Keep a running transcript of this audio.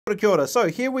Kia ora. So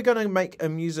here we're going to make a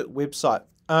music website.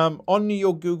 On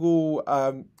your Google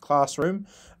Classroom,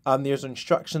 there's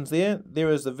instructions there. There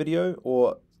is the video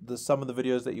or some of the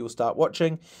videos that you'll start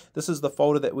watching. This is the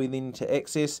folder that we need to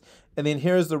access. And then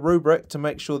here is the rubric to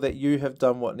make sure that you have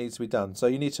done what needs to be done. So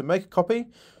you need to make a copy,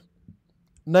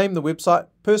 name the website,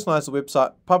 personalize the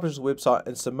website, publish the website,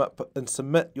 and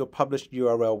submit your published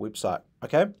URL website.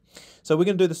 Okay, so we're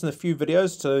going to do this in a few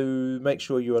videos to make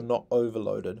sure you are not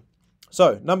overloaded.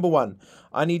 So number one,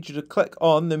 I need you to click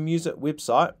on the music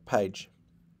website page.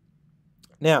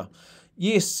 Now,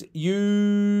 yes,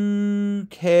 you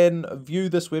can view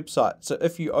this website. So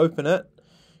if you open it,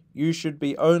 you should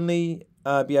be only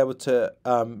be able to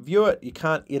view it. You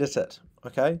can't edit it.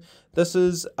 Okay, this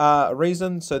is a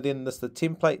reason. So then the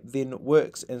template then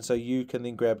works, and so you can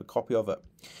then grab a copy of it.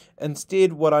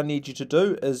 Instead, what I need you to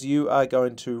do is you are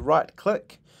going to right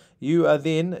click. You are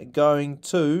then going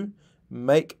to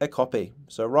make a copy.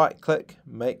 So right click,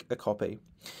 make a copy.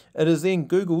 It is then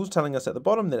Google's telling us at the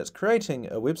bottom that it's creating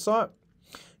a website.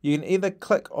 You can either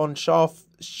click on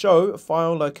show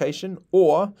file location,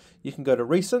 or you can go to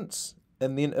recents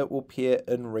and then it will appear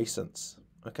in recents.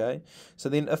 Okay, so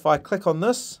then if I click on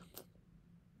this,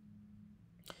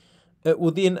 it will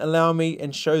then allow me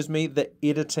and shows me the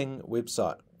editing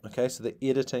website. Okay, so the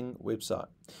editing website.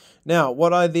 Now,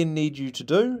 what I then need you to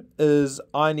do is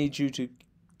I need you to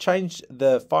change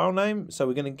the file name. So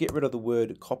we're going to get rid of the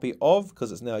word copy of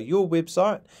because it's now your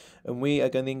website, and we are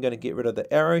then going to get rid of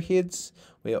the arrowheads.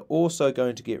 We are also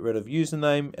going to get rid of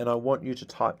username, and I want you to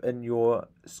type in your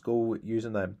school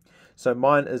username. So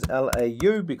mine is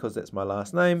LAU because that's my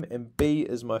last name, and B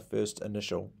is my first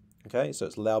initial. Okay, so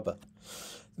it's Laubeth.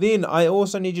 Then I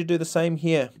also need you to do the same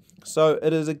here. So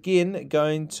it is again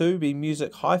going to be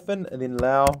music hyphen and then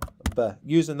Laubeth,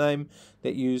 username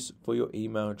that you use for your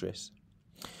email address.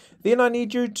 Then I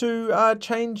need you to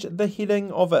change the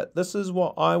heading of it. This is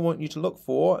what I want you to look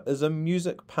for, is a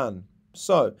music pun.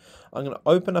 So I'm going to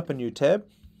open up a new tab.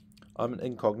 I'm in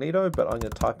incognito, but I'm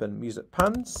going to type in music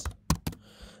puns.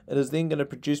 It is then going to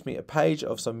produce me a page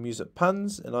of some music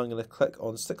puns, and I'm going to click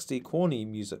on 60 corny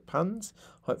music puns.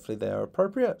 Hopefully they are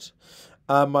appropriate.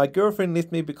 My girlfriend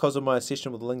left me because of my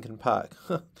session with Linkin Park.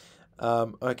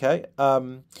 Okay.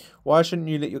 Why shouldn't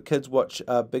you let your kids watch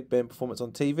a big band performance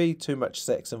on TV? Too much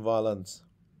sax and violins.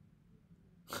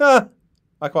 I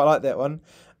quite like that one,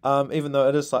 even though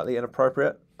it is slightly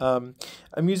inappropriate.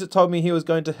 A music told me he was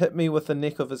going to hit me with the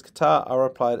neck of his guitar. I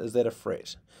replied, is that a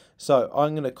threat? So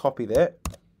I'm going to copy that.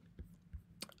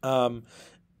 And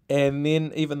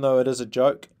then, even though it is a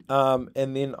joke, and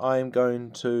then I'm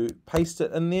going to paste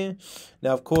it in there.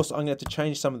 Now, of course, I'm going to have to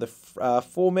change some of the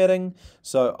formatting.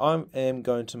 So I am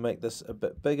going to make this a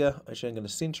bit bigger. Actually, I'm going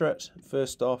to center it.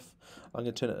 First off, I'm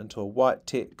going to turn it into a white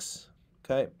text.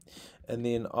 Okay. And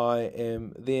then I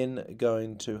am then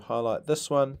going to highlight this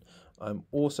one. I'm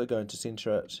also going to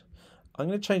center it. I'm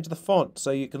going to change the font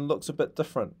so you can look a bit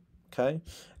different. Okay.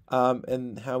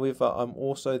 And however, I'm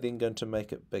also then going to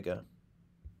make it bigger.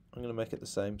 I'm going to make it the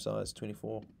same size,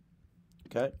 24.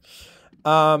 Okay.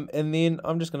 And then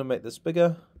I'm just going to make this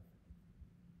bigger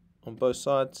on both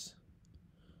sides.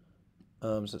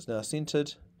 So it's now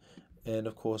centered. And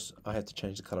of course, I have to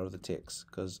change the color of the text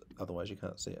because otherwise you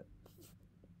can't see it.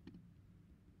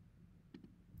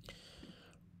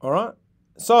 All right.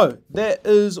 So that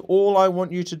is all I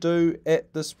want you to do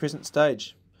at this present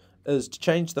stage, is to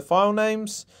change the file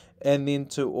names and then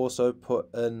to also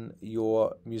put in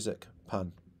your music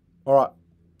pun. All right.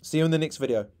 See you in the next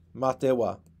video. Mā te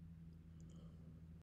wā.